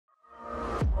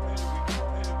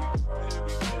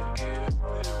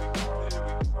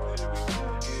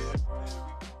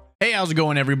Hey, how's it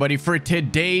going, everybody? For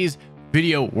today's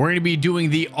video, we're going to be doing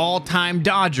the all-time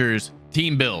Dodgers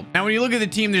team build. Now, when you look at the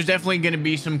team, there's definitely going to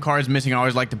be some cards missing. I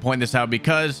always like to point this out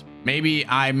because maybe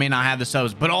I may not have the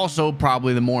subs, but also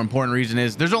probably the more important reason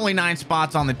is there's only 9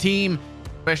 spots on the team,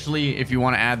 especially if you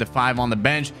want to add the 5 on the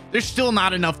bench. There's still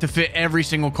not enough to fit every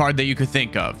single card that you could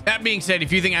think of. That being said,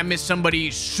 if you think I missed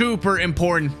somebody super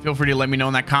important, feel free to let me know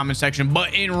in that comment section.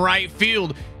 But in right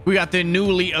field, we got the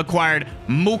newly acquired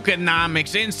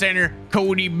Mookie in center,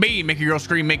 Cody B. Make your girl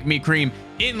scream, make me cream.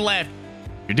 In left,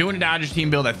 you're doing a Dodgers team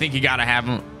build. I think you got to have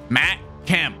him. Matt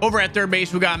Kemp. Over at third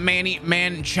base, we got Manny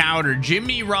Man Chowder.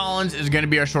 Jimmy Rollins is going to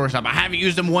be our shortstop. I haven't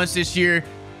used him once this year.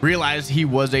 Realized he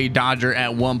was a Dodger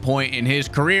at one point in his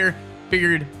career.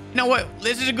 Figured, you know what?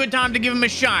 This is a good time to give him a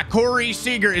shot. Corey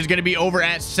Seager is going to be over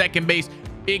at second base.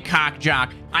 Big cock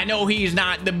jock. I know he's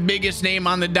not the biggest name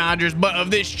on the Dodgers, but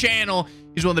of this channel,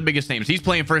 he's one of the biggest names. He's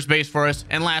playing first base for us.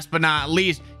 And last but not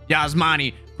least,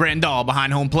 Yasmani Grandal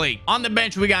behind home plate. On the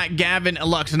bench, we got Gavin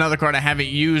Lux, another card I haven't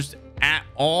used at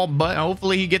all, but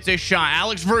hopefully he gets a shot.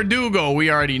 Alex Verdugo, we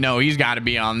already know he's got to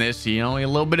be on this. You know, a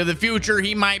little bit of the future.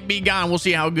 He might be gone. We'll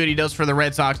see how good he does for the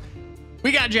Red Sox.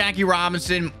 We got Jackie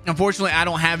Robinson. Unfortunately, I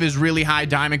don't have his really high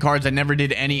diamond cards. I never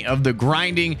did any of the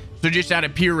grinding. So just out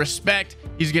of pure respect,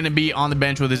 he's going to be on the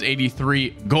bench with his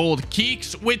 83 gold.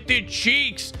 Keeks with the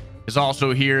cheeks is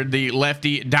also here, the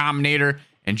lefty dominator,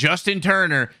 and Justin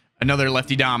Turner, another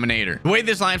lefty dominator. The way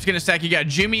this lineup's gonna stack, you got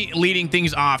Jimmy leading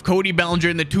things off, Cody Bellinger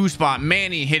in the 2 spot,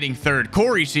 Manny hitting third,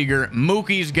 Corey Seager,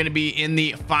 Mookie's gonna be in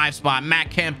the 5 spot,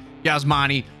 Matt Kemp,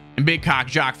 Yasmani, and Big Cock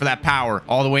Jock for that power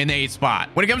all the way in the 8 spot.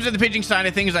 When it comes to the pitching side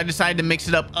of things, I decided to mix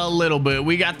it up a little bit.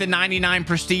 We got the 99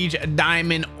 Prestige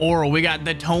Diamond Oral. We got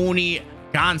the Tony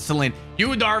Gonsolin. Yu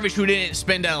Darvish, who didn't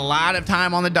spend a lot of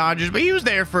time on the Dodgers, but he was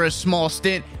there for a small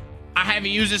stint. I haven't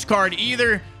used this card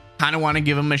either. Kind of want to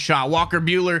give him a shot. Walker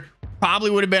Buehler probably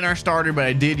would have been our starter, but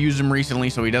I did use him recently,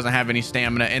 so he doesn't have any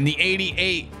stamina. And the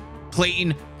 88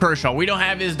 Clayton Kershaw. We don't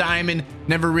have his diamond.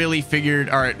 Never really figured,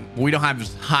 or we don't have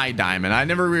his high diamond. I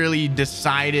never really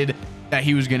decided that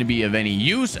he was going to be of any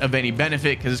use, of any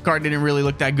benefit, because his card didn't really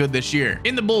look that good this year.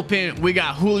 In the bullpen, we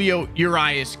got Julio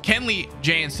Urias, Kenley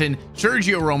Jansen,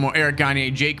 Sergio Romo, Eric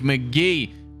Gagne, Jake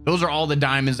McGee. Those are all the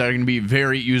diamonds that are going to be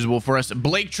very usable for us.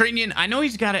 Blake Trinian, I know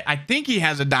he's got it. I think he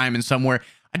has a diamond somewhere.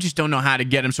 I just don't know how to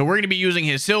get him. So we're going to be using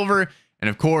his silver. And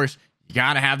of course, you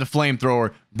got to have the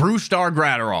flamethrower, Bruce Star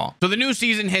Gratterall. So the new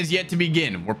season has yet to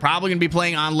begin. We're probably going to be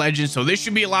playing on Legends. So this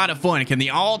should be a lot of fun. Can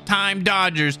the all-time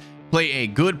Dodgers play a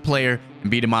good player and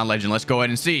beat him on Legend? Let's go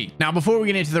ahead and see. Now, before we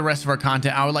get into the rest of our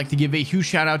content, I would like to give a huge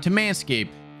shout out to Manscaped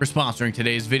for sponsoring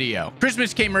today's video.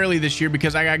 Christmas came early this year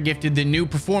because I got gifted the new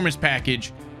performance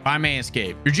package by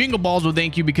Manscaped. Your jingle balls will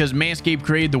thank you because Manscaped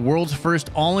created the world's first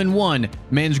all-in-one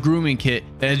men's grooming kit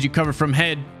that has you covered from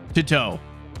head to toe.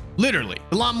 Literally.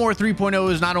 The Lawnmower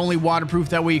 3.0 is not only waterproof,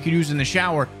 that way you can use in the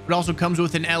shower, but also comes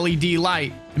with an LED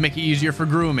light to make it easier for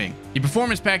grooming. The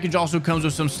performance package also comes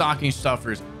with some stocking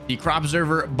stuffers, the Crop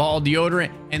Preserver Ball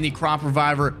Deodorant and the Crop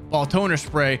Reviver Ball Toner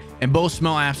Spray, and both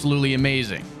smell absolutely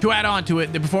amazing. To add on to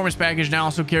it, the performance package now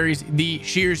also carries the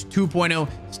Shears 2.0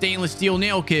 stainless steel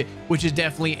nail kit, which is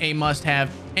definitely a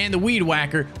must-have, and the Weed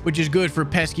Whacker, which is good for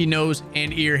pesky nose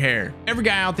and ear hair. Every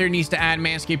guy out there needs to add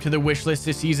Manscaped to their wish list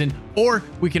this season, or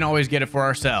we can always get it for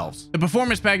ourselves. The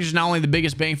performance package is not only the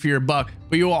biggest bang for your buck,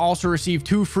 but you will also receive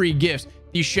 2 free gifts: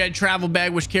 the Shed Travel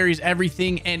Bag, which carries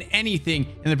everything and anything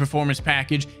in the performance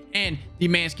package, and the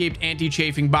Manscaped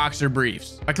Anti-Chafing Boxer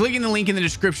Briefs. By clicking the link in the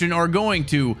description or going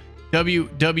to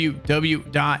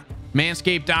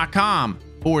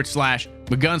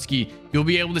www.manscaped.com/McGunski, you'll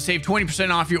be able to save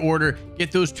 20% off your order,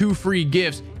 get those 2 free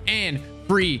gifts, and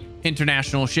free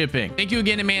international shipping. Thank you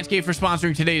again to Manscaped for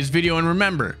sponsoring today's video, and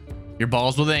remember, your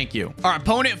balls will thank you. Our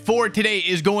opponent for today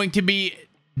is going to be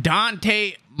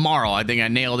Dante Marl. I think I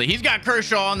nailed it. He's got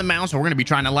Kershaw on the mound, so we're going to be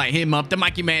trying to light him up. The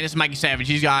Mikey Madness, Mikey Savage.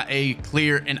 He's got a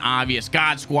clear and obvious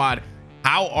God Squad.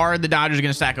 How are the Dodgers going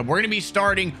to stack up? We're going to be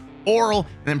starting Oral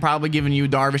and then probably giving you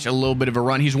Darvish a little bit of a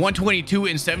run. He's 122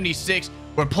 and 76.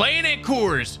 We're playing at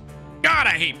Coors. God,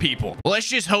 I hate people. Well, let's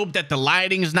just hope that the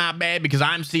lighting is not bad because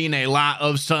I'm seeing a lot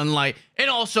of sunlight. And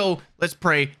also, let's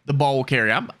pray the ball will carry.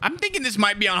 I'm thinking this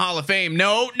might be on Hall of Fame.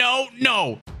 No.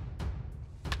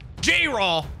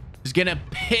 J-Raw is gonna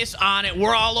piss on it.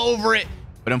 We're all over it,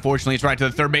 but unfortunately it's right to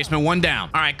the third baseman. 1 down.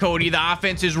 All right, Cody, the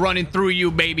offense is running through you,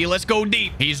 baby. Let's go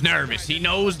deep. He's nervous. He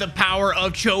knows the power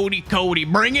of Cody.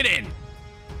 Bring it in.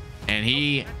 And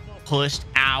he pushed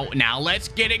out. Now let's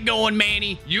get it going,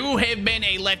 Manny. You have been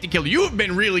a lefty killer. You have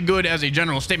been really good as a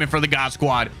general statement for the God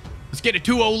Squad. Let's get a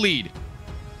 2-0 lead.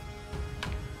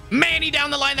 Manny down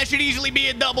the line. That should easily be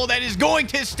a double. That is going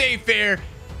to stay fair.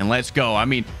 And let's go. I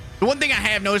mean, the one thing I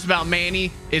have noticed about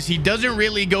Manny is he doesn't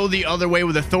really go the other way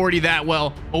with authority that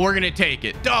well, but we're going to take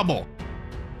it. Double.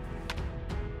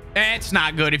 That's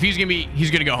not good. If he's going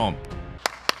to go home.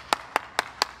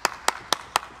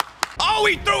 Oh,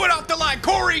 he threw it off the line.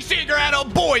 Corey Seager at a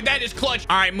boy. That is clutch.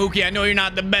 All right, Mookie, I know you're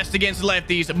not the best against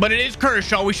lefties, but it is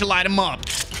Kershaw. We should light him up.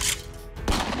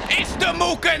 It's the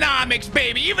Mookenomics,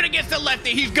 baby. Even against the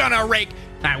lefty, he's going to rake.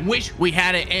 I wish we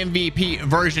had an MVP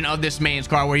version of this man's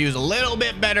car where he was a little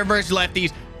bit better versus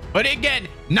lefties, but again,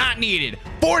 not needed.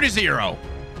 4-0.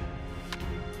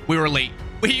 We were late.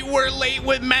 We were late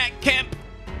with Matt Kemp.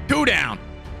 2 down.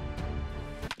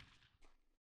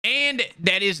 And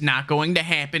that is not going to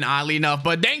happen, oddly enough.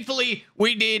 But thankfully,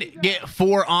 we did get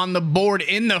 4 on the board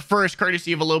in the first,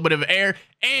 courtesy of a little bit of air.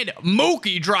 And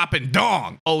Mookie dropping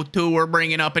dong. 0-2, we're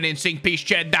bringing up an in-sync piece.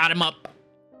 Chad, dot him up.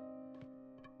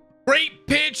 Great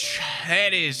pitch.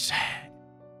 That is...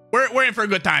 We're in for a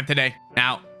good time today.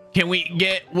 Now, can we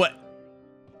get what...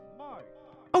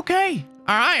 Okay.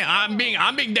 All right. I'm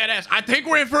being dead ass. I think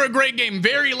we're in for a great game.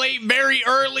 Very late, very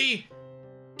early.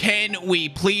 Can we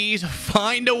please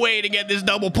find a way to get this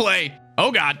double play?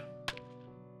 Oh, God.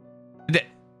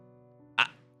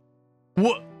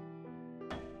 What?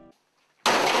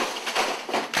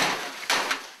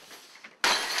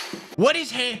 What is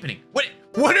happening?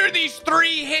 What are these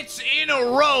 3 hits in a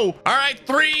row? All right,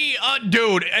 3.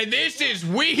 Dude,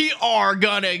 we are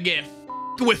gonna get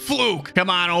with fluke.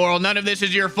 Come on, Oral. None of this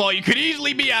is your fault. You could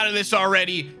easily be out of this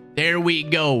already. There we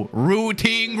go.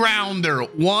 Routine grounder.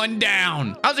 1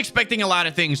 down. I was expecting a lot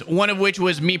of things, one of which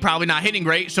was me probably not hitting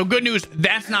great. So good news,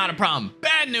 that's not a problem.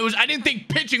 Bad news, I didn't think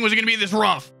pitching was going to be this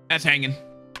rough. That's hanging.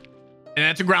 And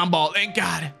that's a ground ball. Thank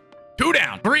God. 2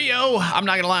 down. 3-0. I'm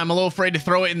not going to lie. I'm a little afraid to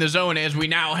throw it in the zone as we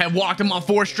now have walked him on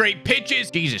 4 straight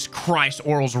pitches. Jesus Christ.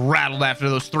 Oral's rattled after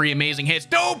those 3 amazing hits.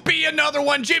 Don't be another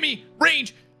one, Jimmy.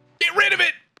 Range. Get rid of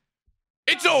it.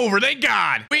 It's over, thank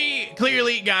God. We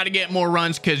clearly got to get more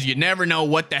runs because you never know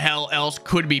what the hell else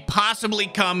could be possibly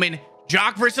coming.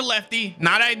 Jock versus lefty,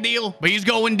 not ideal, but he's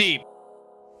going deep.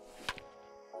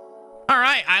 All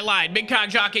right, I lied. Big cock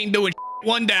Jock ain't doing shit.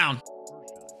 1 down.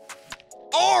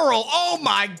 Oral, oh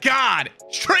my God.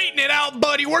 Straighten it out,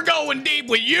 buddy. We're going deep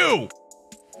with you.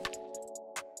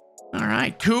 All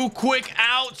right, 2 quick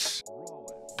outs.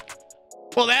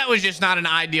 Well, that was just not an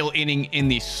ideal inning in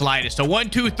the slightest. So 1,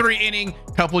 2, 3 inning,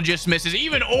 couple just misses.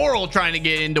 Even Oral trying to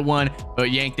get into one,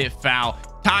 but yanked it foul.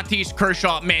 Tatis,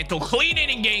 Kershaw, Mantle. Clean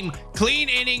inning game. Clean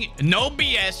inning. No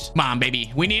BS. Come on,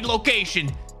 baby. We need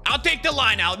location. I'll take the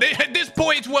line out. At this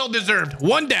point, it's well-deserved.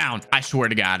 1 down. I swear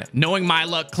to God. Knowing my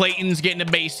luck, Clayton's getting a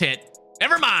base hit.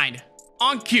 Never mind.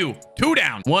 On cue. 2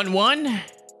 down. 1-1.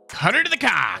 Cutter to the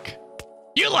cock.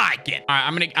 You like it. All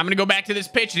right, I'm gonna go back to this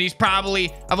pitch, and he's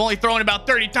probably... I've only thrown about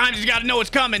 30 times. He's got to know it's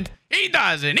coming. He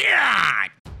doesn't. Yeah.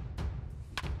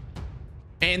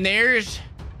 And there's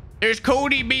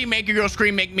Cody B. Make your girl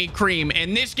scream, make me cream.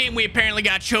 In this game, we apparently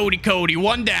got Chody Cody.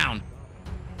 1 down.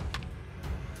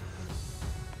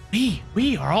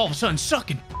 We are all of a sudden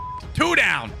sucking. 2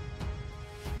 down.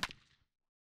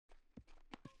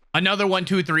 Another 1,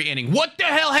 2, 3 inning. What the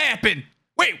hell happened?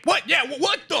 Wait, what? Yeah,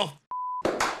 what the...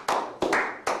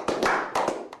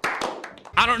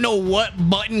 I don't know what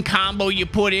button combo you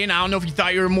put in. I don't know if you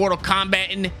thought you were Mortal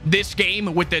Kombat in this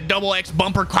game with the double X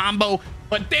bumper combo,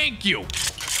 but thank you.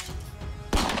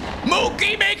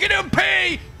 Mookie making him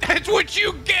pay. That's what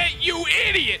you get, you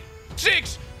idiot.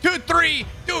 6, 2, 3.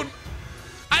 Dude,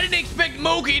 I didn't expect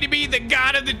Mookie to be the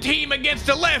god of the team against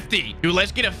a lefty. Dude,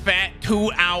 let's get a fat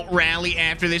 2-out rally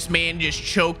after this man just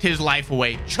choked his life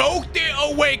away. Choked it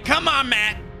away. Come on,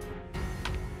 Matt.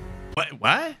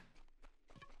 What?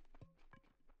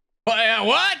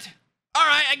 What? All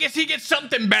right, I guess he gets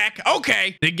something back.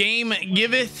 Okay. The game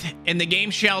giveth and the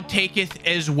game shall taketh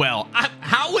as well.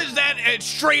 How is that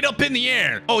straight up in the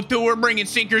air? Oh, dude, we're bringing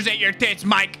sinkers at your tits,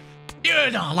 Mike. You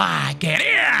don't like it.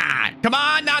 Yeah. Come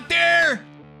on, not there.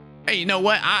 Hey, you know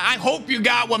what? I hope you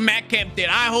got what Matt Kemp did.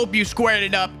 I hope you squared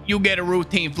it up. You get a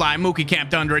routine fly. Mookie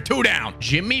camped under it. 2 down.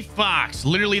 Jimmy Fox,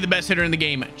 literally the best hitter in the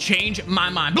game. Change my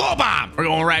mind. Blow bomb. We're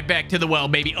going right back to the well,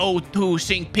 baby. 0-2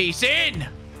 sink piece in.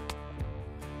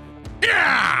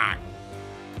 Yeah!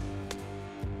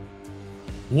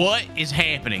 What is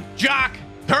happening? Jock,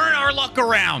 turn our luck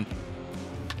around.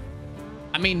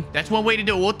 I mean, that's one way to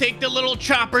do it. We'll take the little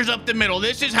choppers up the middle.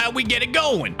 This is how we get it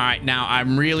going. All right, now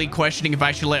I'm really questioning if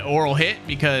I should let Oral hit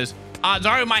because odds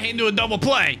are we might hit into a double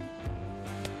play.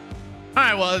 All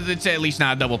right, well, it's at least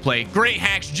not a double play. Great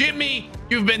hacks. Jimmy,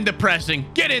 you've been depressing.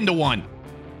 Get into one.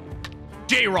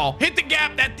 J-roll. Hit the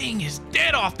gap. That thing is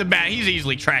dead off the bat. He's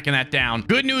easily tracking that down.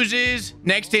 Good news is,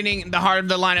 next inning, the heart of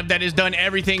the lineup that has done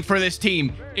everything for this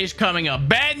team is coming up.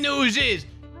 Bad news is,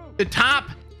 the top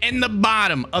and the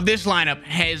bottom of this lineup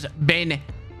has been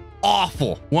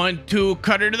awful. 1-2,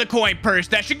 cutter to the coin purse.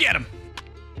 That should get him.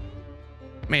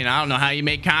 I mean, I don't know how you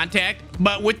make contact,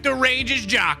 but with the ranges,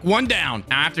 Jock, 1 down.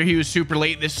 Now, after he was super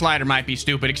late, this slider might be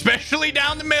stupid, especially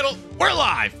down the middle. We're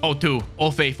live. 0-2,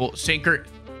 Old Faithful, sinker,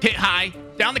 hit high,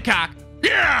 down the cock.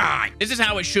 Yeah! This is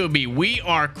how it should be. We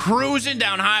are cruising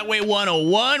down Highway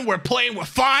 101. We're playing with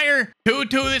fire.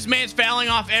 2-2, this man's fouling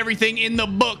off everything in the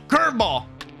book. Curveball.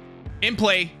 In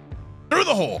play. Through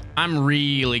the hole. I'm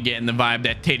really getting the vibe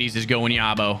that Titties is going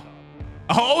Yabo.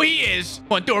 Oh, he is.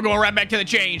 1-2, we're going right back to the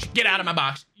change. Get out of my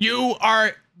box. You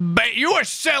are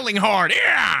selling hard.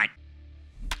 Yeah!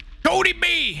 Cody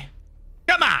B.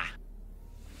 Come on.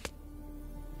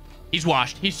 He's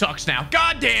washed. He sucks now.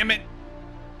 God damn it.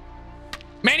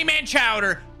 Manny Man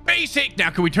Chowder. Base hit.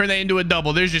 Now, can we turn that into a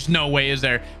double? There's just no way, is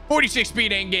there? 46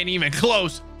 speed ain't getting even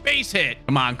close. Base hit.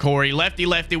 Come on, Corey. Lefty,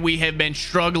 lefty. We have been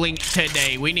struggling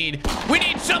today. We need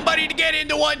somebody to get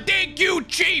into one. Thank you,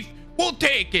 Chief. We'll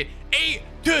take it.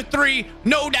 8-3.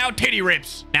 No doubt titty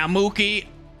rips. Now, Mookie,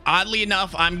 oddly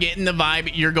enough, I'm getting the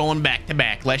vibe you're going back to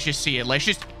back. Let's just see it. Let's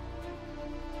just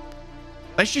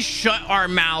shut our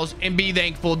mouths and be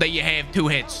thankful that you have 2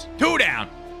 hits. 2 down.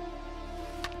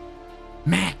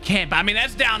 Matt Kemp. I mean,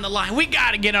 that's down the line. We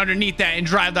got to get underneath that and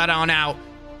drive that on out.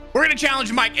 We're going to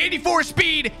challenge Mike. 84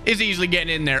 speed is easily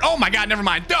getting in there. Oh, my God. Never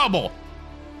mind. Double.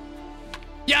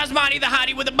 Yasmani, the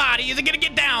hottie with the body. Is it going to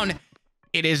get down?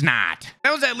 It is not.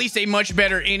 That was at least a much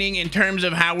better inning in terms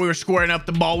of how we were squaring up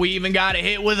the ball. We even got a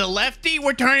hit with a lefty.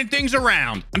 We're turning things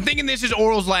around. I'm thinking this is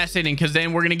Oral's last inning because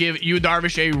then we're going to give you,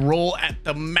 Darvish, a roll at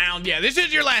the mound. Yeah, this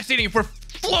is your last inning for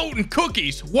floating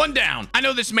cookies. 1 down. I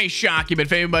know this may shock you, but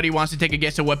if anybody wants to take a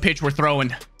guess at what pitch we're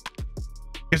throwing,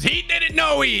 because he didn't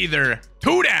know either.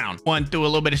 2 down. 1-2, a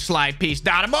little bit of slide piece.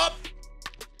 Dot him up.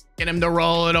 Get him to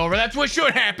roll it over. That's what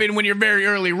should happen when you're very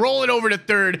early. Roll it over to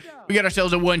third. We got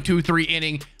ourselves a 1-2-3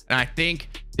 inning. And I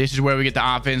think this is where we get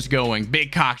the offense going.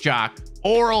 Big cock jock.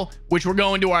 Oral, which we're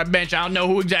going to our bench. I don't know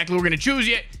who exactly we're going to choose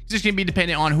yet. It's just going to be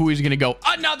dependent on who he's going to go.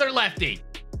 Another lefty.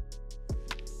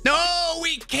 No,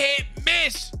 we can't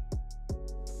miss.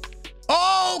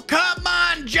 Oh, come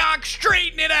on, Jock.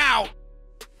 Straighten it out.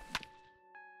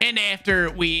 And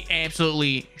after we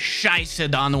absolutely shiced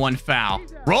on the 1 foul,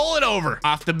 roll it over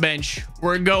off the bench.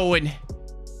 We're going.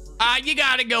 You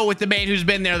got to go with the man who's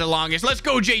been there the longest. Let's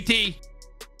go, JT.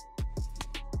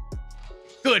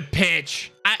 Good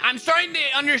pitch. I'm starting to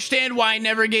understand why I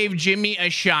never gave Jimmy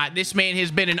a shot. This man has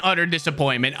been an utter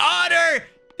disappointment. Utter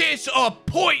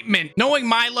disappointment. Knowing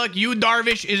my luck, you,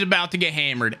 Darvish, is about to get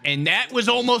hammered. And that was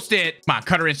almost it. Come on,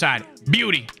 cutter inside.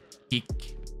 Beauty.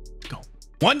 Go.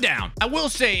 1 down. I will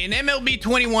say, in MLB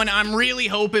 21, I'm really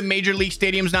hoping Major League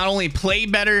Stadiums not only play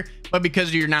better, but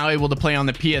because you're now able to play on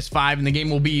the PS5 and the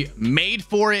game will be made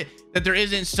for it, that there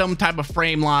isn't some type of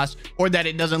frame loss or that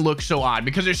it doesn't look so odd.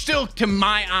 Because there's still, to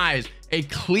my eyes, a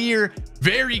clear,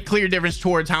 very clear difference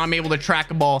towards how I'm able to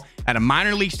track a ball at a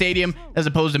minor league stadium as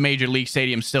opposed to Major League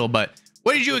Stadium still. But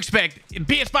what did you expect?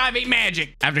 PS5 ain't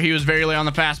magic. After he was very late on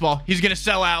the fastball, he's going to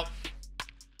sell out.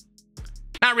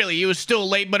 Not really. He was still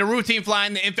late, but a routine fly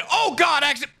in the infield. Oh, God.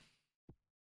 Accident.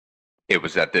 It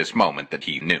was at this moment that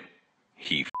he knew.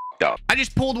 He f***ed up. I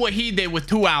just pulled what he did with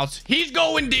 2 outs. He's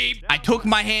going deep. I took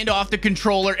my hand off the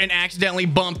controller and accidentally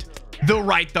bumped the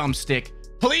right thumbstick.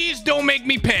 Please don't make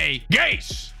me pay.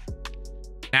 Yes.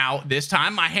 Now, this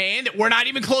time, my hand, we're not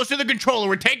even close to the controller.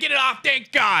 We're taking it off,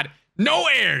 thank God. No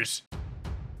airs.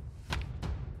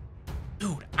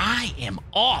 Dude, I am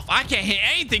off. I can't hit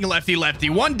anything lefty-lefty.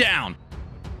 1 down.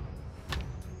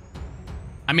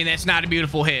 I mean, that's not a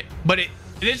beautiful hit, but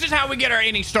this is how we get our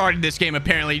inning started this game,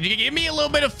 apparently. You give me a little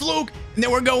bit of fluke, and then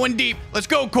we're going deep. Let's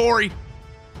go, Corey.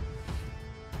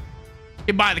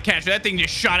 Get by the catcher. That thing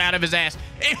just shot out of his ass.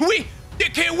 And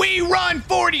can we run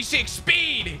 46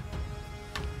 speed?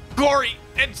 Corey,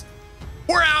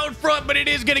 we're out front, but it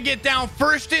is going to get down.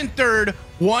 1st and 3rd,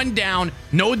 1 down,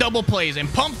 no double plays,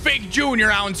 and Pump Fake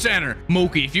Jr. out in center.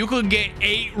 Mookie, if you could get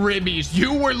 8 ribbies,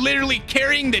 you were literally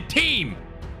carrying the team.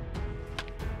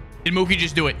 Did Mookie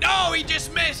just do it? No, he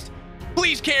just missed.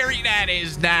 Please carry. That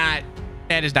is dying.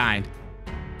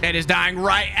 That is dying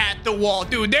right at the wall.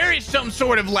 Dude, there is some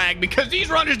sort of lag because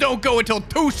these runners don't go until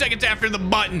 2 seconds after the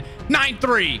button.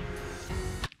 9-3.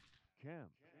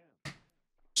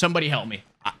 Somebody help me.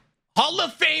 Hall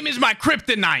of Fame is my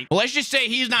kryptonite. Well, let's just say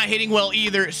he's not hitting well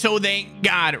either, so thank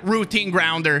God. Routine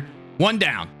grounder. 1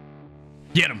 down.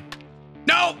 Get him.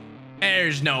 No.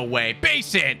 There's no way.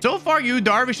 Base hit. So far,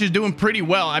 Darvish is doing pretty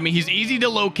well. I mean, he's easy to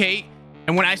locate.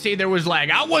 And when I say there was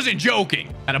lag, I wasn't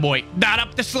joking. Attaboy. Dot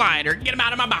up the slider. Get him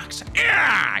out of my box.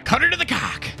 Yeah, cut her to the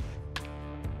cock.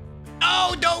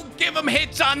 Oh, don't give him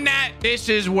hits on that. This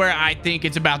is where I think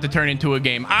it's about to turn into a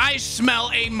game. I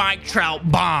smell a Mike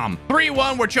Trout bomb.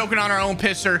 3-1. We're choking on our own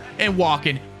pisser and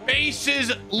walking.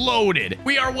 Bases loaded.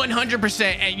 We are 100%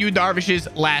 at Darvish's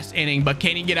last inning, but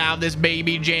can he get out of this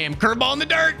baby jam? Curveball in the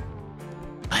dirt.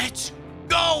 Let's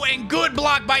go. And good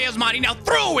block by Yasmani. Now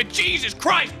throw it. Jesus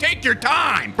Christ. Take your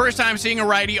time. First time seeing a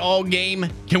righty all game.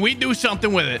 Can we do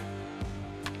something with it?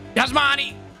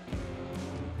 Yasmani.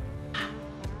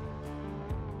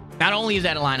 Not only is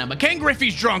that a lineup, but Ken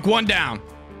Griffey's drunk. 1 down.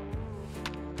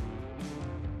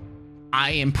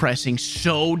 I am pressing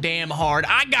so damn hard.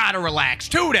 I gotta relax.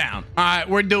 2 down. All right,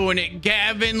 we're doing it.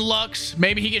 Gavin Lux.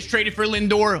 Maybe he gets traded for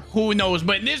Lindor. Who knows?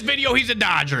 But in this video, he's a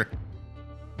Dodger.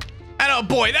 And oh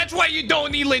boy, that's why you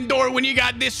don't need Lindor when you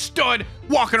got this stud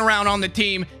walking around on the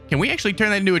team. Can we actually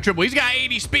turn that into a triple? He's got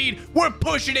 80 speed. We're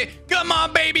pushing it. Come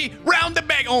on, baby. Round the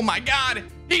bag. Oh my God.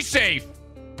 He's safe.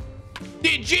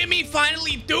 Did Jimmy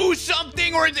finally do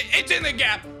something, or is it? It's in the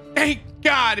gap? Thank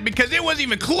God, because it wasn't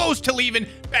even close to leaving.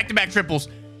 Back-to-back triples.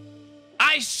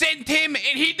 I sent him,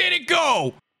 and he didn't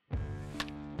go.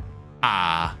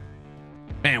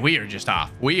 Man, we are just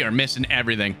off. We are missing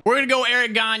everything. We're going to go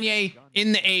Eric Gagne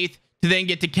in the 8th to then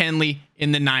get to Kenley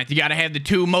in the 9th. You got to have the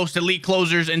 2 most elite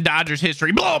closers in Dodgers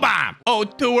history. Blow bomb.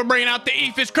 0-2, we're bringing out the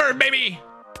Ephus curve, baby.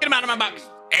 Get him out of my box.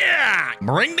 Yeah,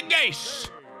 bring the Gase.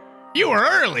 You were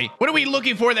early. What are we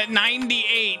looking for? That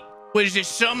 98 was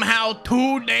just somehow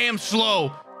too damn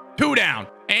slow. 2 down.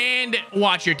 And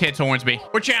watch your tits, Hornsby.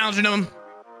 We're challenging him.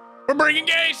 We're bringing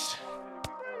Gase.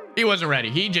 He wasn't ready.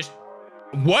 He just...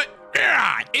 What?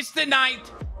 Yeah, it's the 9th.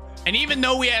 And even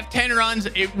though we have 10 runs,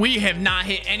 we have not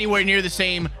hit anywhere near the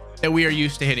same that we are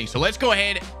used to hitting. So let's go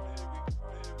ahead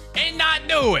and not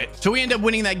do it. So we end up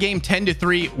winning that game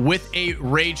 10-3 with a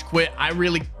rage quit. I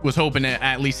really was hoping to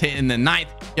at least hit in the 9th,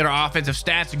 get our offensive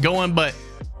stats going, but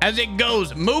as it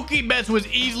goes, Mookie Betts was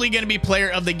easily going to be player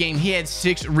of the game. He had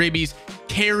 6 ribbies,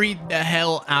 carried the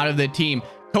hell out of the team.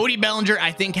 Cody Bellinger,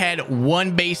 I think, had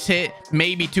 1 base hit,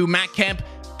 maybe 2. Matt Kemp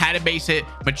had a base hit.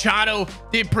 Machado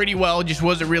did pretty well, just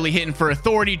wasn't really hitting for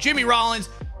authority. Jimmy Rollins,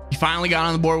 he finally got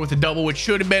on the board with a double, which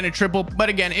should have been a triple, but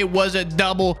again, it was a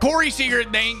double. Corey Seager,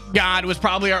 thank God, was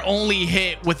probably our only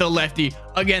hit with a lefty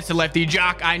against a lefty.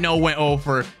 Jock, I know, went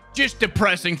over. Just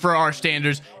depressing for our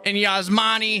standards. And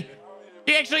Yasmani,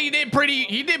 he did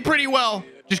pretty well.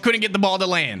 Just couldn't get the ball to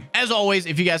land. As always,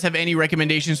 if you guys have any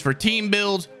recommendations for team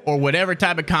builds or whatever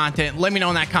type of content, let me know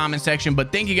in that comment section.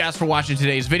 But thank you guys for watching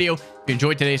today's video. If you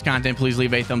enjoyed today's content, please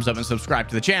leave a thumbs up and subscribe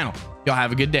to the channel. Y'all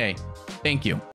have a good day. Thank you.